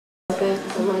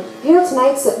I'm like, you know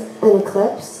tonight's an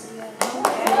eclipse?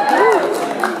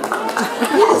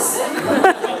 Yes!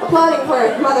 Applauding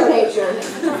for Mother Nature.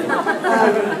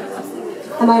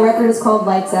 And my record is called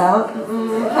Lights Out.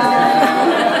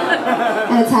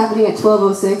 And it's happening at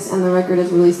 12:06, and the record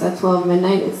is released at 12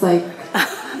 midnight. It's like,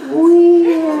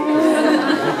 weird.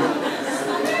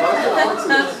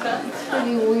 It's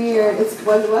pretty weird. It's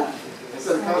what? It's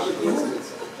a cosmic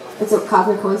coincidence. It's a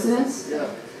cosmic coincidence? Yeah.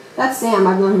 That's Sam.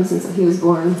 I've known him since he was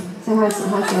born. Say hi, Sam.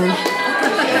 Hi, Sam.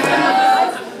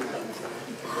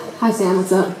 Hi, Sam.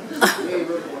 What's up? Hey,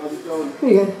 Rick, how's it going?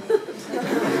 Pretty good.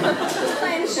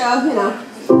 Playing a show, you know.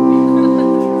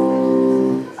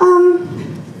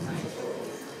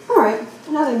 Alright,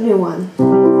 another new one.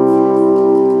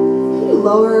 Can you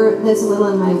lower this a little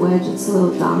in my wedge? It's a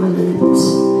little dominant.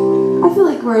 I feel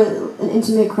like we're an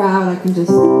intimate crowd. I can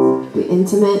just be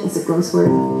intimate. It's a gross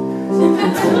word.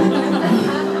 That's good.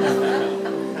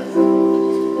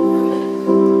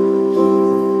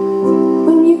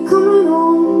 When you're coming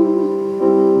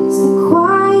home, it's the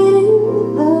quiet in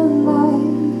the night.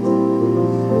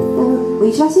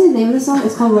 Wait, should I say the name of the song?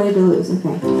 It's called Ready to Lose. Okay.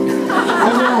 I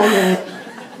realize that.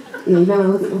 Yeah, you better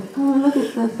look at the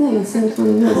thing. It's so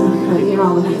funny. But you're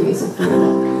all looking at me, so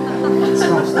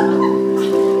scratch that.